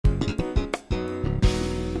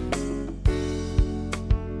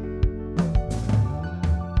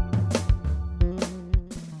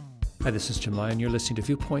Hi, this is Jim Lyon. You're listening to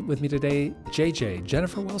Viewpoint. With me today, JJ,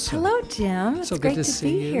 Jennifer Wilson. Hello, Jim. It's so great good to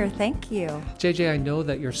see be you here. Thank you. JJ, I know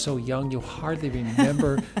that you're so young, you hardly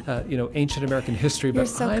remember, ancient American history,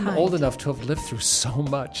 but I'm old enough to have lived through so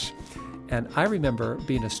much. And I remember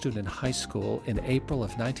being a student in high school in April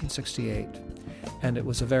of 1968. And it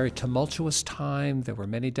was a very tumultuous time. There were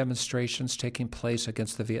many demonstrations taking place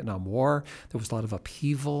against the Vietnam War. There was a lot of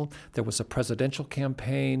upheaval. There was a presidential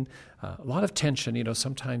campaign, a lot of tension. You know,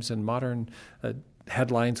 sometimes in modern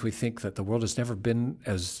headlines, we think that the world has never been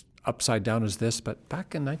as upside down as this. But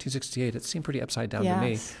back in 1968, it seemed pretty upside down to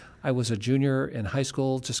me. I was a junior in high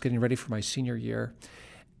school, just getting ready for my senior year.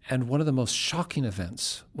 And one of the most shocking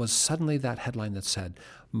events was suddenly that headline that said,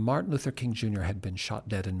 Martin Luther King Jr. had been shot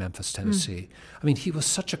dead in Memphis, Tennessee. I mean, he was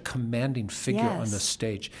such a commanding figure on the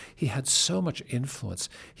stage. He had so much influence.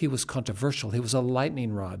 He was controversial. He was a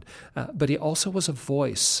lightning rod. But he also was a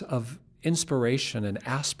voice of inspiration and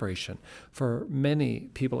aspiration for many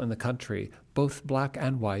people in the country, both black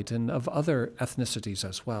and white, and of other ethnicities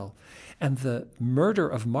as well. And the murder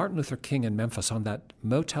of Martin Luther King in Memphis on that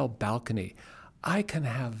motel balcony, I can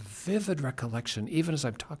have vivid recollection, even as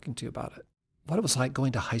I'm talking to you about it, what it was like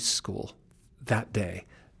going to high school that day,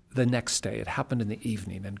 the next day. It happened in the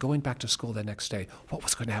evening, and going back to school the next day, what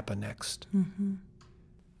was going to happen next? Mm-hmm.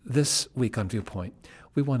 This week on Viewpoint,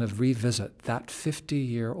 we want to revisit that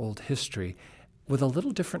 50-year-old history with a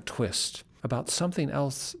little different twist about something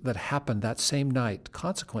else that happened that same night,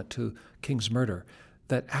 consequent to King's murder,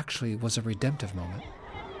 that actually was a redemptive moment.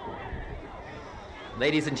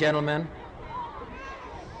 Ladies and gentlemen,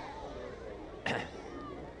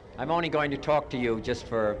 I'm only going to talk to you just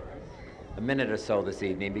for a minute or so this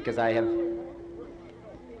evening because I have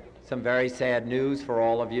some very sad news for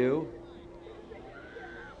all of you.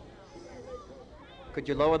 Could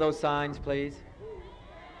you lower those signs, please?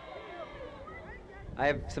 I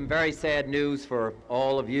have some very sad news for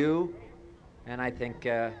all of you, and I think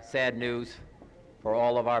sad news for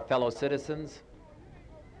all of our fellow citizens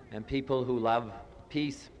and people who love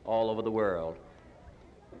peace all over the world.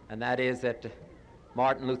 And that is that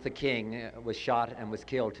Martin Luther King was shot and was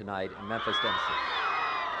killed tonight in Memphis, Tennessee.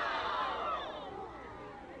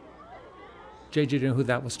 JJ, do you know who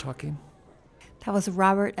that was talking? That was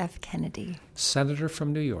Robert F. Kennedy. Senator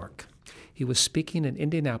from New York. He was speaking in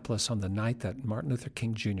Indianapolis on the night that Martin Luther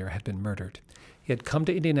King Jr. had been murdered. He had come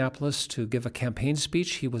to Indianapolis to give a campaign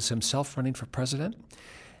speech. He was himself running for president.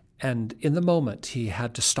 And in the moment, he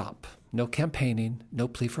had to stop. No campaigning, no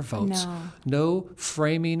plea for votes, no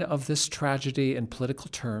framing of this tragedy in political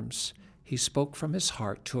terms. He spoke from his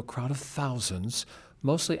heart to a crowd of thousands,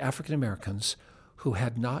 mostly African Americans, who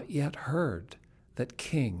had not yet heard that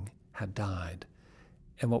King had died.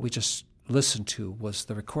 And what we just listened to was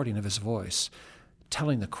the recording of his voice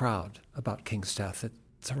telling the crowd about King's death.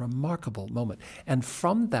 It's a remarkable moment. And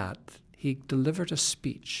from that, he delivered a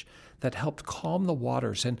speech that helped calm the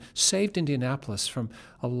waters and saved Indianapolis from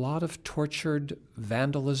a lot of tortured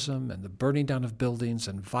vandalism and the burning down of buildings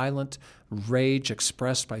and violent rage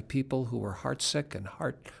expressed by people who were heartsick and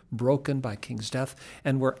heartbroken by King's death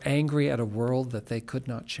and were angry at a world that they could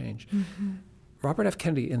not change. Mm-hmm. Robert F.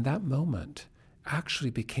 Kennedy, in that moment, actually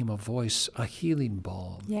became a voice, a healing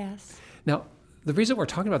balm. Yes. Now, the reason we're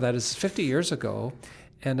talking about that is 50 years ago,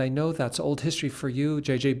 and I know that's old history for you,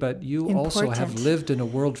 JJ, but you also have lived in a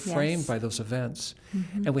world framed by those events.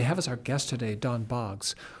 Mm-hmm. And we have as our guest today Don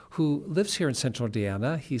Boggs, who lives here in Central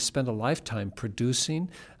Indiana. He's spent a lifetime producing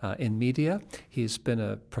in media. He's been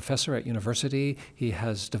a professor at university. He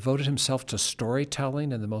has devoted himself to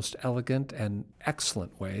storytelling in the most elegant and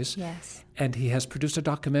excellent ways. Yes. And he has produced a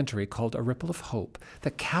documentary called A Ripple of Hope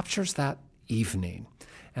that captures that evening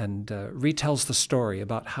and retells the story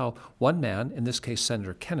about how one man, in this case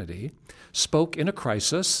Senator Kennedy, spoke in a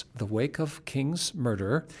crisis, the wake of King's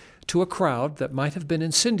murder, to a crowd that might have been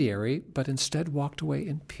incendiary, but instead walked away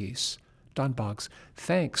in peace. Don Boggs,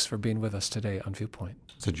 thanks for being with us today on Viewpoint.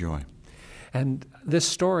 It's a joy. And this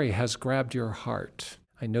story has grabbed your heart.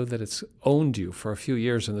 I know that it's owned you for a few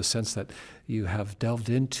years in the sense that you have delved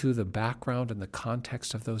into the background and the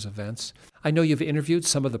context of those events. I know you've interviewed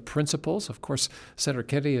some of the principals. Of course, Senator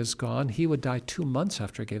Kennedy is gone. He would die 2 months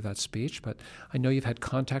after he gave that speech, but I know you've had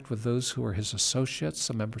contact with those who were his associates,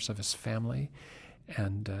 some members of his family.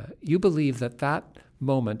 And you believe that that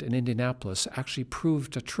moment in Indianapolis actually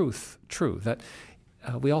proved a truth, that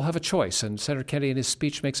we all have a choice. And Senator Kennedy in his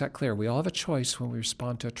speech makes that clear. We all have a choice when we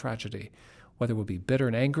respond to a tragedy, whether we'll be bitter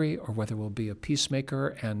and angry or whether we'll be a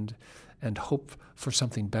peacemaker and hope for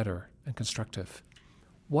something better and constructive.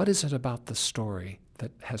 What is it about the story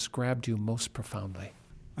that has grabbed you most profoundly?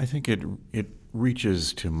 I think it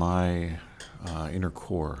reaches to my inner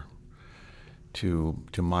core to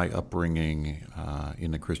my upbringing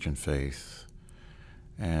in the Christian faith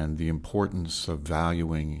and the importance of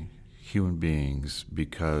valuing human beings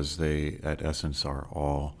because they, at essence, are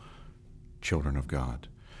all children of God.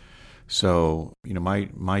 So,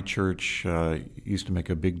 my church used to make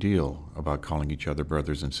a big deal about calling each other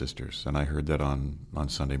brothers and sisters, and I heard that on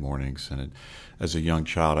Sunday mornings. And as a young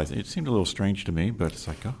child, it seemed a little strange to me, but it's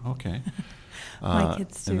like, oh, okay. My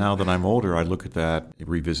kids too. And now that I'm older, I look at that,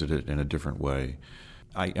 revisit it in a different way.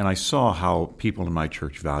 I saw how people in my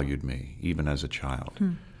church valued me, even as a child.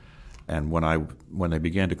 And when they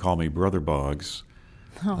began to call me Brother Boggs,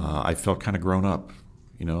 I felt kind of grown up,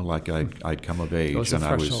 like I'd come of age. It was a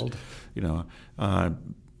threshold. Bill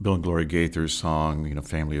and Gloria Gaither's song,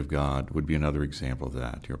 Family of God, would be another example of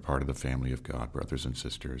that. You're part of the family of God, brothers and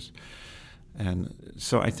sisters. And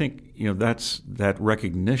so I think, that's that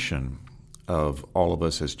recognition of all of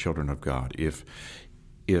us as children of God. If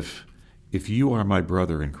you are my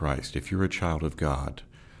brother in Christ, if you're a child of God,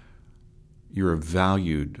 you're a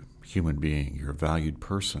valued human being, you're a valued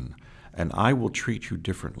person, and I will treat you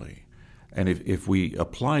differently. And if we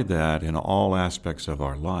apply that in all aspects of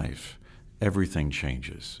our life, everything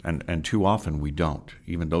changes. And too often we don't.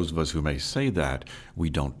 Even those of us who may say that, we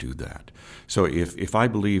don't do that. So if I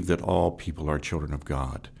believe that all people are children of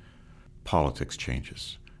God, politics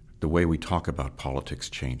changes. The way we talk about politics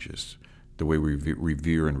changes. The way we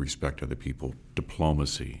revere and respect other people,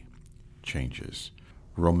 diplomacy changes.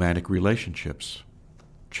 Romantic relationships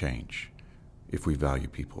change if we value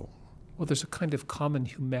people. Well, there's a kind of common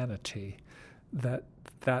humanity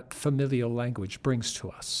that familial language brings to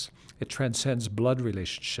us. It transcends blood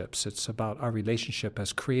relationships. It's about our relationship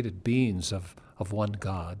as created beings of one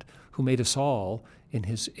God who made us all in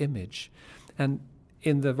his image. And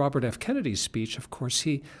in the Robert F. Kennedy speech, of course,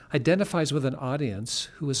 he identifies with an audience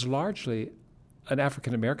who is largely an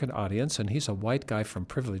African-American audience, and he's a white guy from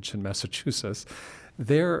privilege in Massachusetts.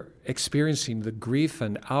 They're experiencing the grief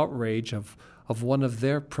and outrage of one of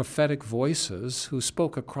their prophetic voices who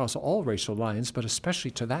spoke across all racial lines, but especially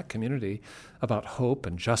to that community, about hope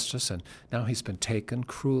and justice, and now he's been taken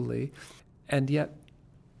cruelly. And yet,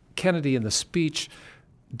 Kennedy in the speech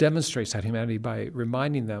demonstrates that humanity by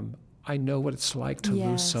reminding them, I know what it's like to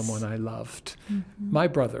lose someone I loved. Mm-hmm. My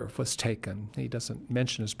brother was taken. He doesn't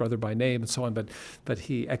mention his brother by name and so on, but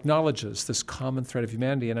he acknowledges this common thread of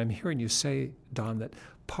humanity. And I'm hearing you say, Don, that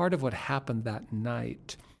part of what happened that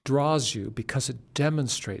night draws you because it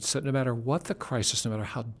demonstrates that no matter what the crisis, no matter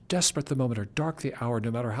how desperate the moment or dark the hour, no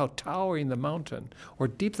matter how towering the mountain or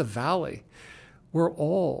deep the valley, we're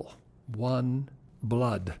all one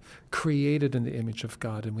blood, created in the image of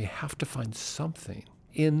God, and we have to find something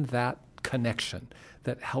in that connection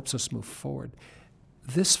that helps us move forward.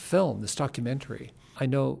 This film, this documentary, I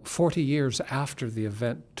know 40 years after the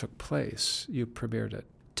event took place, you premiered it.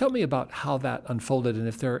 Tell me about how that unfolded and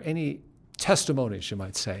if there are any testimonies, you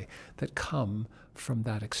might say, that come from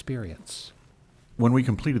that experience. When we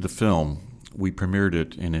completed the film, we premiered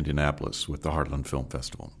it in Indianapolis with the Heartland Film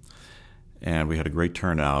Festival. And we had a great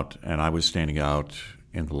turnout, and I was standing out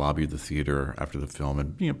in the lobby of the theater after the film,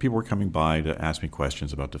 and people were coming by to ask me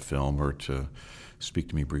questions about the film or to speak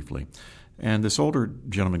to me briefly. And this older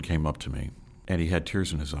gentleman came up to me, and he had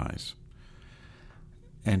tears in his eyes.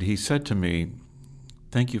 And he said to me,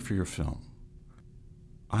 "Thank you for your film.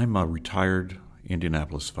 I'm a retired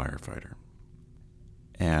Indianapolis firefighter.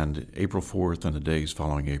 And April 4th and the days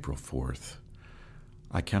following April 4th,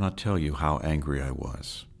 I cannot tell you how angry I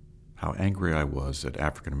was. How angry I was at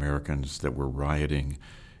African Americans that were rioting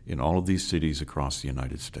in all of these cities across the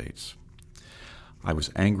United States. I was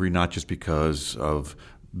angry not just because of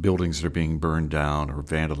buildings that are being burned down or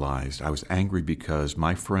vandalized. I was angry because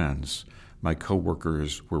my friends, my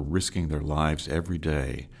coworkers, were risking their lives every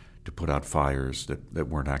day to put out fires that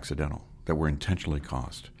weren't accidental, that were intentionally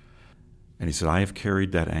caused." And he said, "I have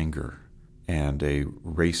carried that anger and a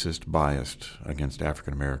racist bias against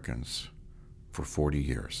African Americans for 40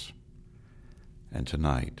 years. And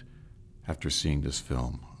tonight, after seeing this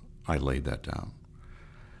film, I laid that down.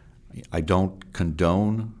 I don't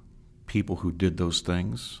condone people who did those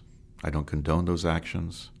things. I don't condone those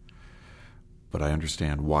actions. But I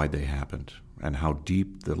understand why they happened and how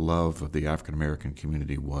deep the love of the African American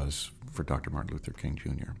community was for Dr. Martin Luther King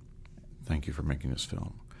Jr. Thank you for making this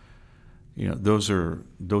film." Those are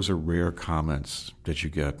rare comments that you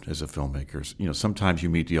get as a filmmaker. Sometimes you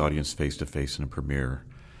meet the audience face to face in a premiere,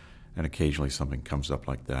 and occasionally something comes up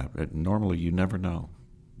like that. But normally you never know.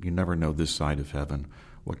 You never know this side of heaven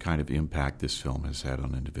what kind of impact this film has had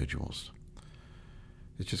on individuals.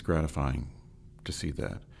 It's just gratifying to see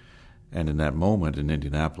that. And in that moment in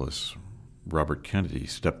Indianapolis, Robert Kennedy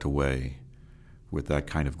stepped away with that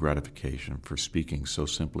kind of gratification for speaking so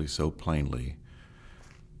simply, so plainly,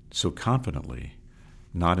 so confidently,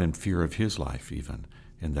 not in fear of his life even,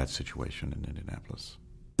 in that situation in Indianapolis.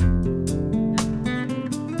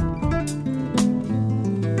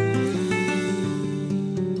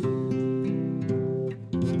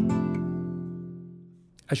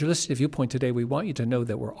 As you're listening to Viewpoint today, we want you to know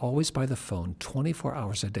that we're always by the phone 24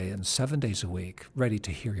 hours a day and 7 days a week, ready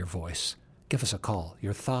to hear your voice. Give us a call.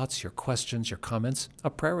 Your thoughts, your questions, your comments, a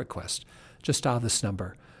prayer request. Just dial this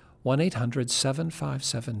number,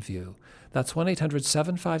 1-800-757-VIEW. That's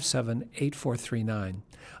 1-800-757-8439.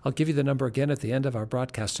 I'll give you the number again at the end of our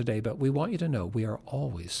broadcast today, but we want you to know we are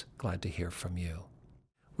always glad to hear from you.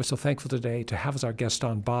 We're so thankful today to have as our guest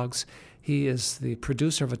Don Boggs. He is the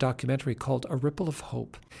producer of a documentary called A Ripple of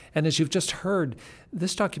Hope. And as you've just heard,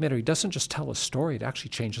 this documentary doesn't just tell a story, it actually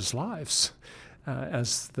changes lives.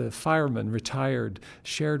 As the fireman retired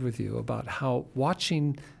shared with you about how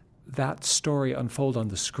watching that story unfold on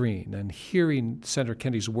the screen and hearing Senator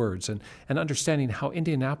Kennedy's words and understanding how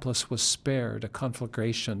Indianapolis was spared a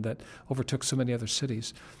conflagration that overtook so many other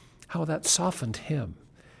cities, how that softened him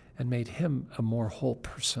and made him a more whole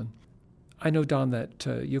person. I know, Don, that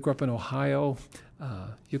you grew up in Ohio.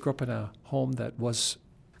 You grew up in a home that was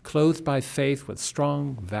clothed by faith with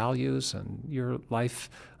strong values, and your life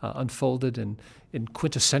unfolded in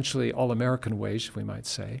quintessentially all-American ways, we might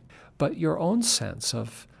say. But your own sense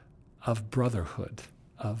of brotherhood,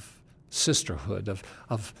 of sisterhood,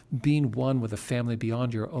 of being one with a family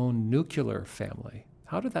beyond your own nuclear family,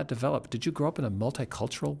 how did that develop? Did you grow up in a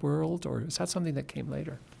multicultural world, or is that something that came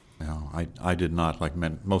later? No, I did not, like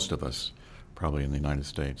most of us, probably in the United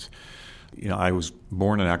States. You know, I was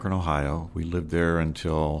born in Akron, Ohio. We lived there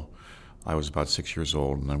until I was about 6 years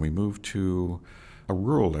old, and then we moved to a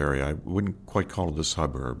rural area. I wouldn't quite call it a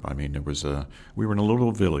suburb. I mean, we were in a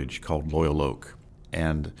little village called Loyal Oak,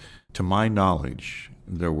 and to my knowledge,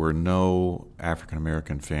 there were no African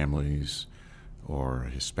American families or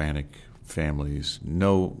Hispanic families,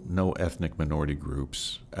 no ethnic minority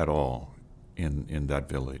groups at all in that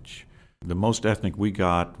village. The most ethnic we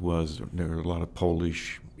got there were a lot of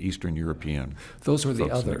Polish, Eastern European. Those were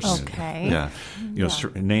the others. Okay. Yeah.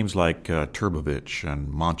 Names like Turbovich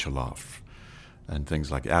and Monchalov and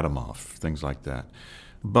things like Adamov, things like that.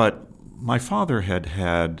 But my father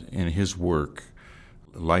had in his work,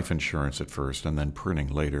 life insurance at first and then printing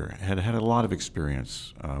later, had a lot of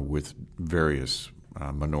experience with various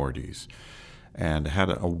minorities and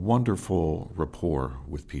had a wonderful rapport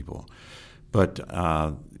with people. But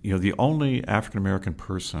the only African American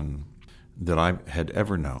person that I had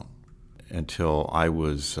ever known until I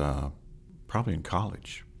was probably in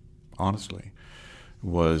college, honestly,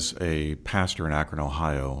 was a pastor in Akron,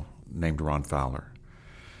 Ohio, named Ron Fowler.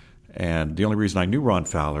 And the only reason I knew Ron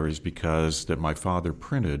Fowler is because that my father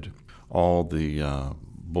printed all the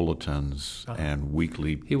bulletins and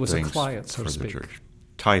weekly he was things a client, so for to the speak. church.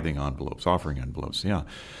 Tithing envelopes, offering envelopes, yeah.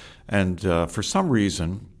 And for some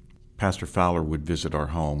reason, Pastor Fowler would visit our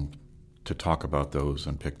home to talk about those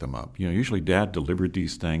and pick them up. Usually Dad delivered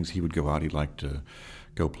these things. He would go out. He liked to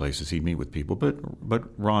go places. He'd meet with people. But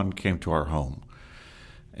Ron came to our home.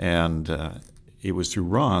 And it was through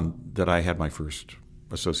Ron that I had my first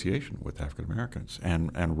association with African Americans.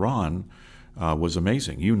 And Ron was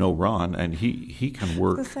amazing. You know Ron, and he can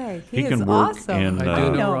work. I was gonna say, he is can work awesome. I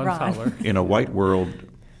do know Ron Fowler. in a white world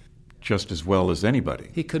just as well as anybody.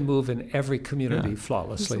 He could move in every community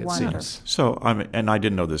flawlessly, He's it wonderful. seems. So, and I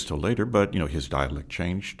didn't know this till later, but his dialect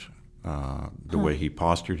changed. The way he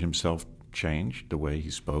postured himself changed. The way he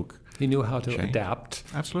spoke. He knew how to changed. adapt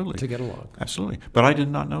Absolutely. to get along. Absolutely. But I did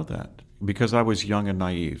not know that because I was young and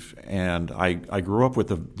naive. And I grew up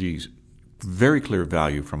with these very clear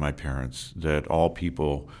value from my parents that all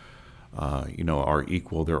people, are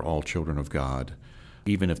equal. They're all children of God,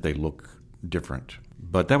 even if they look different.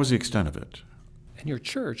 But that was the extent of it. And your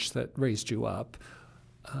church that raised you up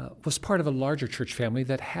was part of a larger church family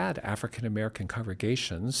that had African American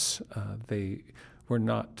congregations. They were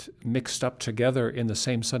not mixed up together in the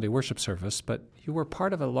same Sunday worship service, but you were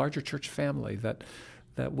part of a larger church family that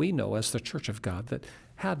we know as the Church of God that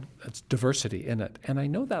had diversity in it. And I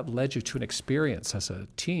know that led you to an experience as a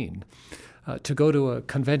teen to go to a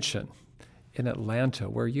convention in Atlanta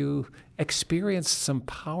where you experienced some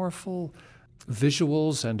powerful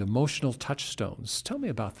visuals and emotional touchstones. Tell me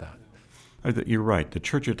about that. You're right. The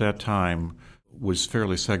church at that time was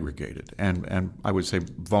fairly segregated, and I would say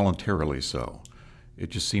voluntarily so.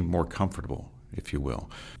 It just seemed more comfortable, if you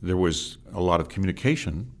will. There was a lot of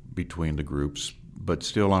communication between the groups, but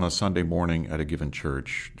still on a Sunday morning at a given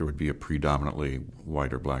church, there would be a predominantly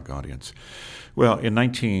white or black audience. Well, in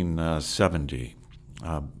 1970,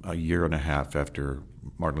 a year and a half after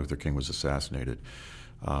Martin Luther King was assassinated.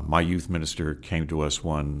 My youth minister came to us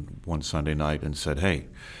one Sunday night and said, "Hey,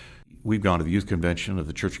 we've gone to the youth convention of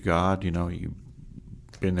the Church of God. You know, you've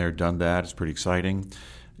been there, done that. It's pretty exciting.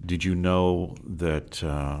 Did you know that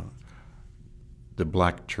the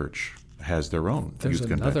Black Church has their own There's youth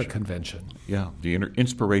convention?" There's another convention. Yeah, the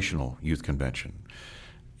Inspirational Youth Convention.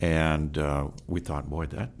 And we thought, boy,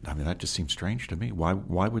 that just seems strange to me. Why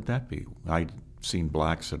would that be? I'd seen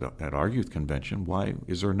blacks at our youth convention. Why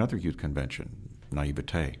is there another youth convention?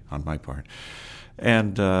 Naivete on my part.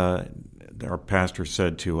 And our pastor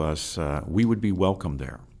said to us, we would be welcome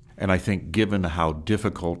there. And I think given how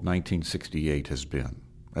difficult 1968 has been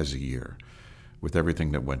as a year, with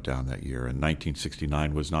everything that went down that year, and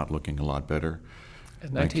 1969 was not looking a lot better.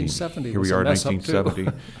 And 1970 here we are, 1970,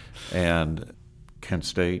 and Kent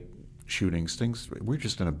State shootings, things. We're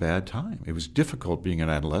just in a bad time. It was difficult being an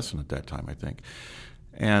adolescent at that time, I think.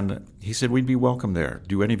 And he said, we'd be welcome there.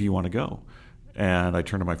 Do any of you want to go? And I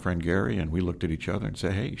turned to my friend Gary, and we looked at each other and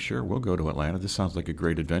said, hey, sure, we'll go to Atlanta. This sounds like a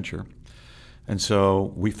great adventure. And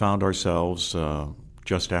so we found ourselves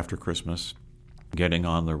just after Christmas getting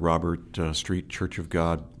on the Robert Street Church of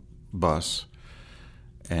God bus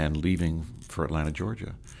and leaving for Atlanta,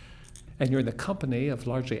 Georgia. And you're in the company of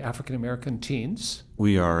largely African-American teens.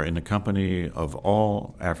 We are in the company of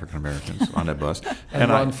all African-Americans on that bus.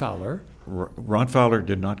 And Ron Fowler. Ron Fowler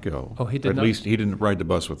did not go. Oh, he did not? At least he didn't ride the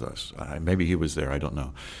bus with us. Maybe he was there, I don't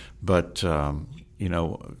know. But,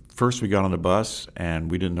 first we got on the bus,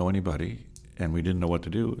 and we didn't know anybody, and we didn't know what to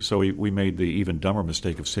do. So we made the even dumber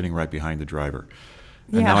mistake of sitting right behind the driver.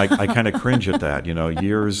 And now I kind of cringe at that,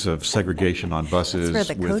 years of segregation on buses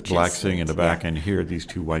with blacks sitting in the back, and here these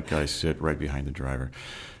two white guys sit right behind the driver.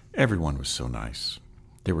 Everyone was so nice.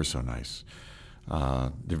 They were so nice.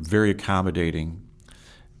 They're very accommodating,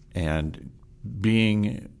 and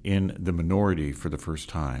being in the minority for the first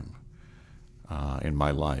time in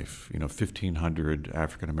my life, 1,500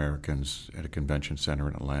 African Americans at a convention center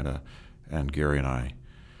in Atlanta, and Gary and I,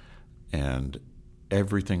 and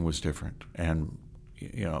everything was different. And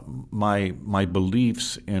my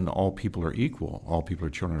beliefs in all people are equal, all people are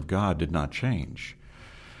children of God, did not change.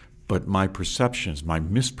 But my perceptions, my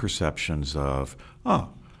misperceptions of,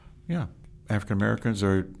 African Americans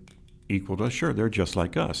are equal to us. Sure, they're just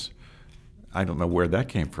like us. I don't know where that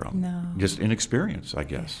came from. No. Just inexperience, I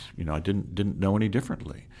guess. I didn't know any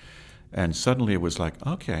differently. And suddenly it was like,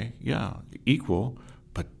 okay, yeah, equal,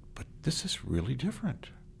 but this is really different.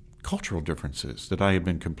 Cultural differences that I had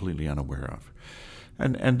been completely unaware of.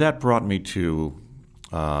 And that brought me to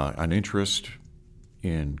an interest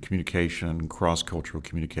in communication, cross-cultural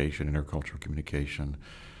communication, intercultural communication,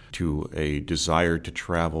 to a desire to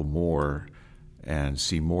travel more and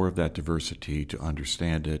see more of that diversity, to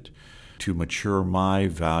understand it, to mature my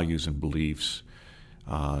values and beliefs,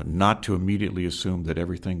 not to immediately assume that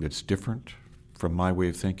everything that's different from my way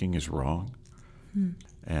of thinking is wrong.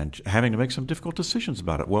 And having to make some difficult decisions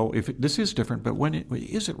about it. Well, if this is different, but when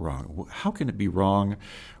is it wrong? How can it be wrong?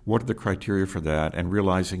 What are the criteria for that? And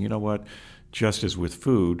realizing, just as with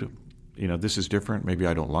food, this is different. Maybe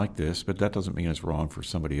I don't like this, but that doesn't mean it's wrong for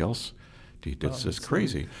somebody else to eat. That's just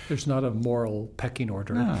crazy. There's not a moral pecking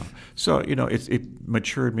order. No. So, it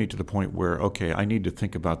matured me to the point where, okay, I need to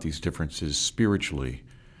think about these differences spiritually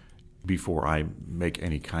before I make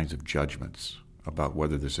any kinds of judgments about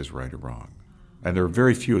whether this is right or wrong. And there are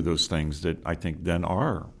very few of those things that I think then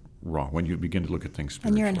are wrong when you begin to look at things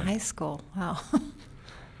spiritually. And you're in high school. Wow.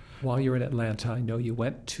 While you were in Atlanta, I know you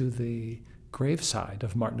went to the graveside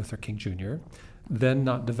of Martin Luther King Jr., then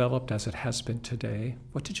not developed as it has been today.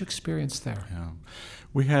 What did you experience there? Yeah.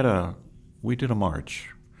 We did a march.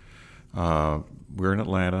 We're in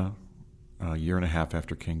Atlanta a year and a half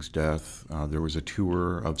after King's death. There was a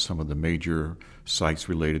tour of some of the major sites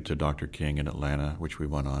related to Dr. King in Atlanta, which we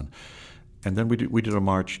went on. And then we did a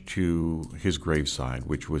march to his graveside,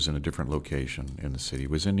 which was in a different location in the city. It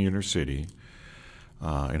was in the inner city,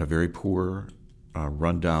 in a very poor,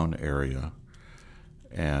 rundown area.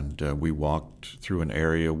 And we walked through an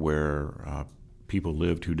area where people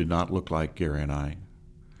lived who did not look like Gary and I,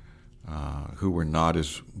 who were not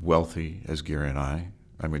as wealthy as Gary and I.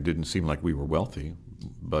 I mean, it didn't seem like we were wealthy,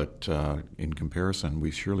 but in comparison, we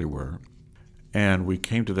surely were. And we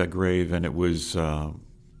came to that grave, and it was...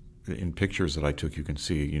 in pictures that I took, you can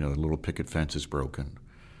see, the little picket fence is broken,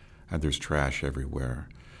 and there's trash everywhere.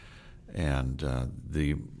 And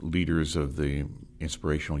the leaders of the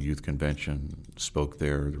Inspirational Youth Convention spoke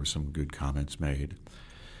there. There were some good comments made.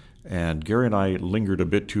 And Gary and I lingered a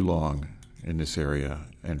bit too long in this area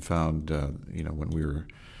and found, when we were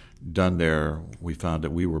done there, we found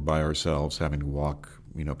that we were by ourselves having to walk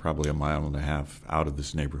probably a mile and a half out of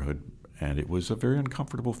this neighborhood, and it was a very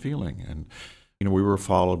uncomfortable feeling. And we were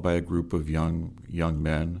followed by a group of young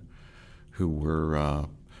men who were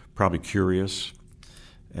probably curious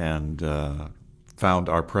and found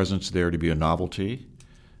our presence there to be a novelty,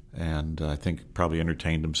 and I think probably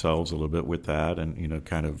entertained themselves a little bit with that, and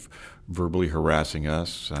kind of verbally harassing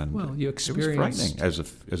us. And well, you experienced... it was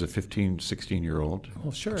frightening as a 15, 16-year-old.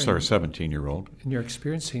 Well, sure. Sorry, 17-year-old. And you're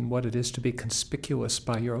experiencing what it is to be conspicuous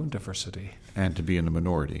by your own diversity. And to be in the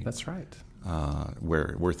minority. That's right.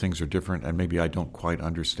 Where things are different, and maybe I don't quite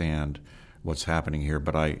understand what's happening here,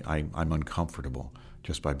 but I'm uncomfortable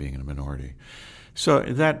just by being in a minority. So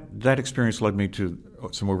that experience led me to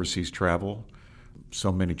some overseas travel,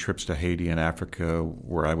 so many trips to Haiti and Africa,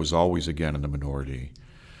 where I was always again in the minority.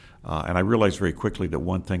 And I realized very quickly that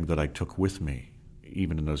one thing that I took with me,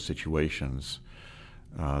 even in those situations,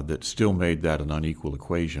 that still made that an unequal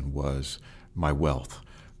equation was my wealth.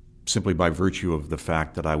 Simply by virtue of the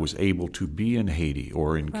fact that I was able to be in Haiti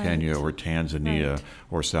or in Kenya or Tanzania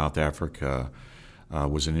or South Africa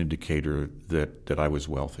was an indicator that I was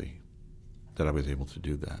wealthy, that I was able to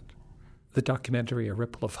do that. The documentary A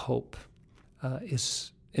Ripple of Hope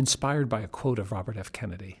is inspired by a quote of Robert F.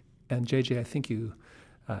 Kennedy. And JJ, I think you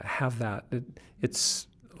have that. It's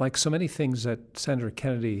like so many things that Senator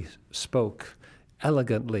Kennedy spoke,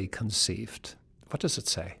 elegantly conceived. What does it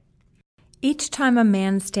say? Each time a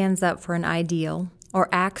man stands up for an ideal, or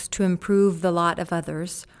acts to improve the lot of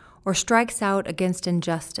others, or strikes out against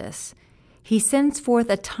injustice, he sends forth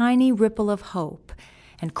a tiny ripple of hope,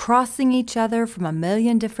 and crossing each other from a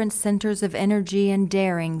million different centers of energy and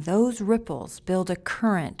daring, those ripples build a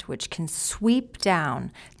current which can sweep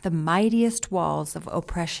down the mightiest walls of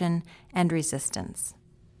oppression and resistance.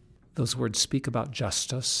 Those words speak about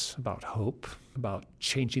justice, about hope, about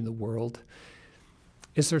changing the world.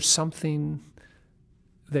 Is there something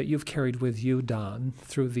that you've carried with you, Don,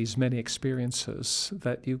 through these many experiences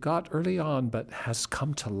that you got early on but has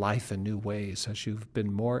come to life in new ways as you've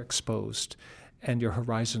been more exposed and your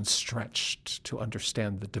horizon stretched to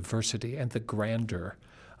understand the diversity and the grandeur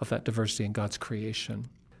of that diversity in God's creation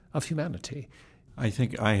of humanity? I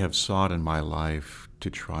think I have sought in my life to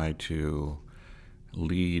try to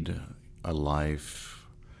lead a life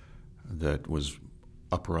that was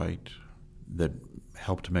upright, that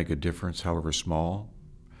helped to make a difference, however small,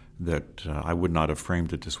 that I would not have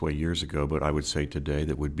framed it this way years ago, but I would say today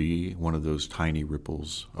that would be one of those tiny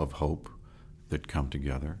ripples of hope that come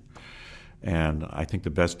together. And I think the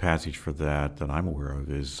best passage for that I'm aware of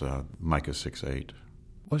is Micah 6:8.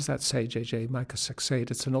 What does that say, JJ? Micah 6:8.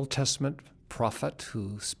 It's an Old Testament prophet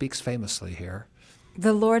who speaks famously here.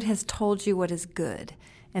 The Lord has told you what is good,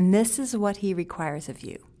 and this is what he requires of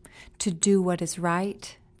you: to do what is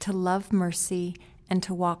right, to love mercy, and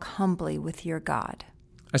to walk humbly with your God.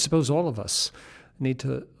 I suppose all of us need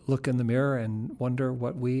to look in the mirror and wonder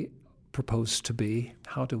what we propose to be.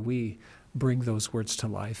 How do we bring those words to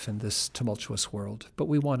life in this tumultuous world? But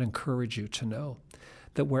we want to encourage you to know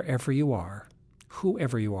that wherever you are,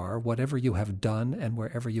 whoever you are, whatever you have done and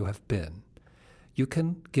wherever you have been, you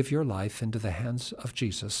can give your life into the hands of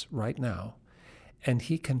Jesus right now, and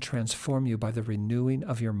he can transform you by the renewing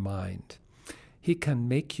of your mind. He can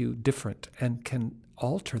make you different and can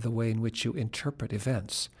alter the way in which you interpret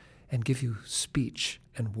events and give you speech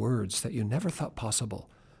and words that you never thought possible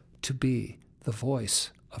to be the voice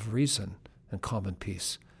of reason and common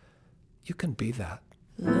peace. You can be that.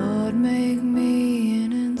 Lord, make me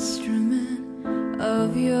an instrument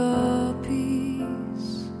of your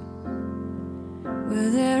peace. Where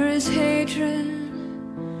there is hatred,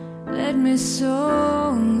 let me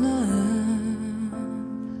sow love.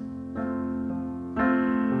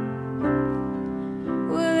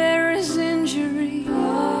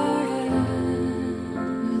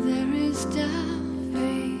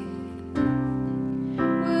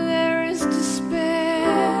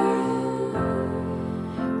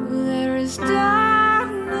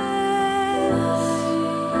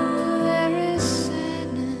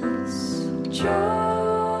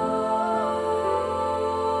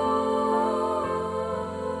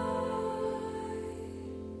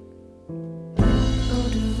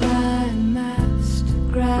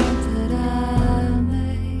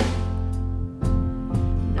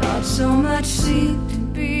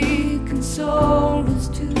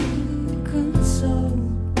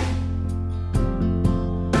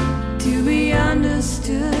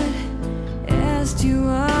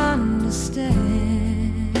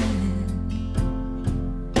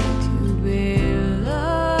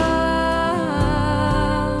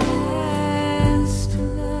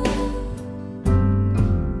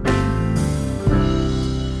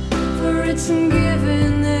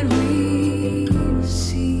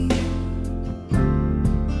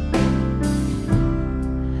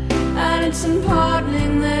 it's in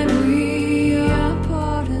pardoning that we are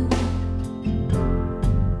pardoned,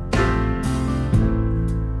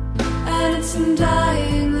 and it's in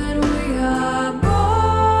dying that we are born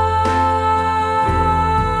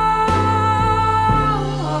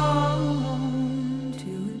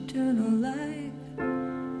to eternal life.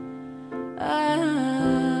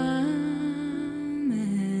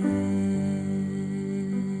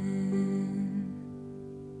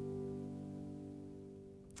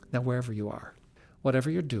 Now, wherever you are,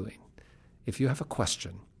 whatever you're doing, if you have a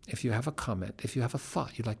question, if you have a comment, if you have a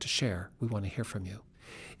thought you'd like to share, we want to hear from you.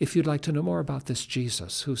 If you'd like to know more about this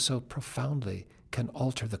Jesus who so profoundly can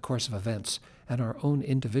alter the course of events and our own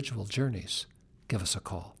individual journeys, give us a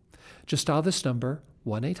call. Just dial this number,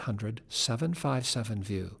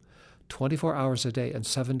 1-800-757-VIEW, 24 hours a day and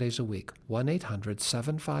 7 days a week,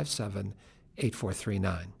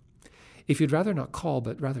 1-800-757-8439. If you'd rather not call,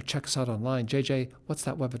 but rather check us out online, JJ, what's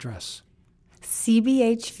that web address?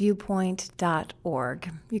 cbhviewpoint.org.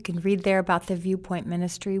 You can read there about the Viewpoint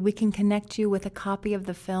Ministry. We can connect you with a copy of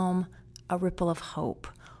the film, A Ripple of Hope,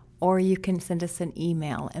 or you can send us an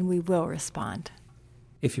email and we will respond.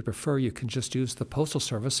 If you prefer, you can just use the Postal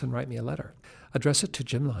Service and write me a letter. Address it to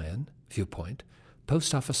Jim Lyon, Viewpoint,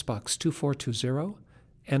 Post Office Box 2420,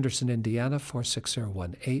 Anderson, Indiana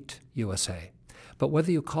 46018, USA. But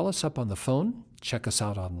whether you call us up on the phone, check us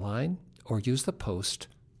out online, or use the post,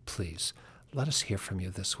 please let us hear from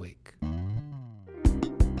you this week.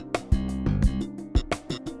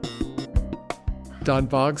 Don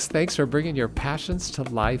Boggs, thanks for bringing your passions to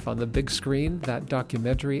life on the big screen. That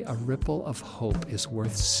documentary, A Ripple of Hope, is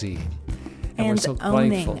worth seeing. And we're so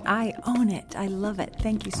grateful. I own it. I love it.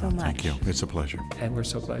 Thank you so much. Thank you. It's a pleasure. And we're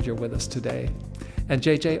so glad you're with us today. And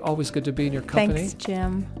JJ, always good to be in your company. Thanks,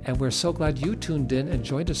 Jim. And we're so glad you tuned in and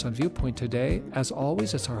joined us on Viewpoint today. As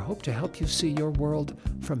always, it's our hope to help you see your world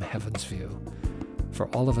from heaven's view. For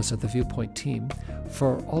all of us at the Viewpoint team,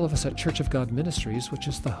 for all of us at Church of God Ministries, which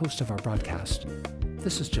is the host of our broadcast,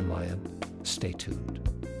 this is Jim Lyon. Stay tuned.